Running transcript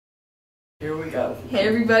Here we go. Hey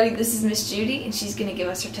everybody, this is Miss Judy, and she's going to give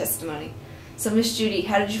us her testimony. So Miss Judy,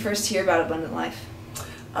 how did you first hear about Abundant Life?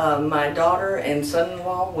 My daughter and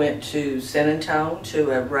son-in-law went to San Antonio to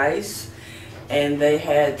a race, and they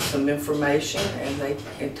had some information, and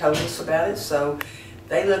they told us about it. So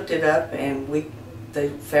they looked it up, and they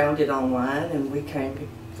found it online, and we came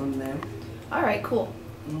from them. All right, cool.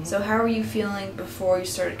 So how were you feeling before you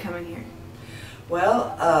started coming here?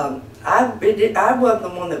 Well, I wasn't the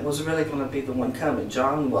one that was really going to be the one coming.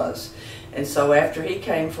 John was. And so after he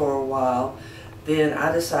came for a while, then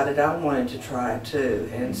I decided I wanted to try it too.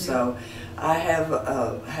 And so I have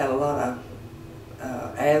had a lot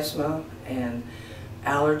of asthma and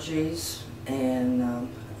allergies, and a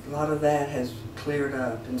lot of that has cleared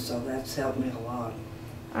up, and so that's helped me a lot.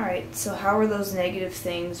 All right, so how were those negative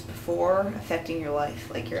things before affecting your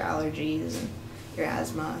life, like your allergies and your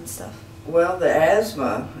asthma and stuff? Well, the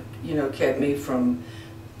asthma, kept me from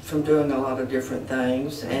doing a lot of different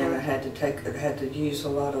things, and I had to use a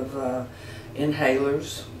lot of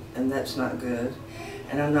inhalers, and that's not good.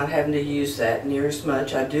 And I'm not having to use that near as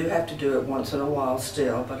much. I do have to do it once in a while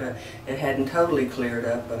still, but it hadn't totally cleared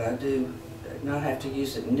up. But I do not have to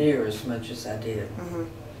use it near as much as I did.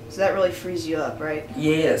 So that really frees you up, right?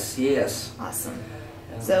 Yes, yes. Awesome.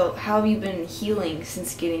 So how have you been healing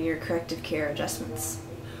since getting your corrective care adjustments?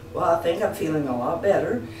 Well, I think I'm feeling a lot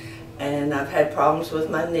better, and I've had problems with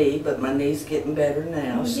my knee, but my knee's getting better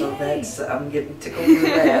now, so I'm getting tickled with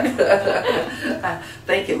that. I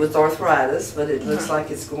think it was arthritis, but it looks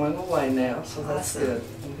like it's going away now, so that's good.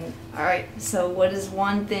 All right, so what is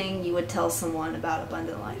one thing you would tell someone about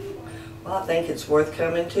Abundant Life? Well, I think it's worth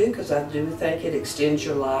coming to, because I do think it extends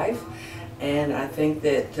your life, and I think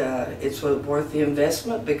that it's worth the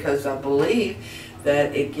investment, because I believe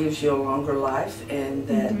that it gives you a longer life, and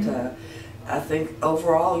that I think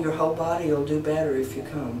overall your whole body will do better if you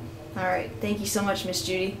come. All right, thank you so much, Miss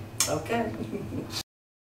Judy. Okay.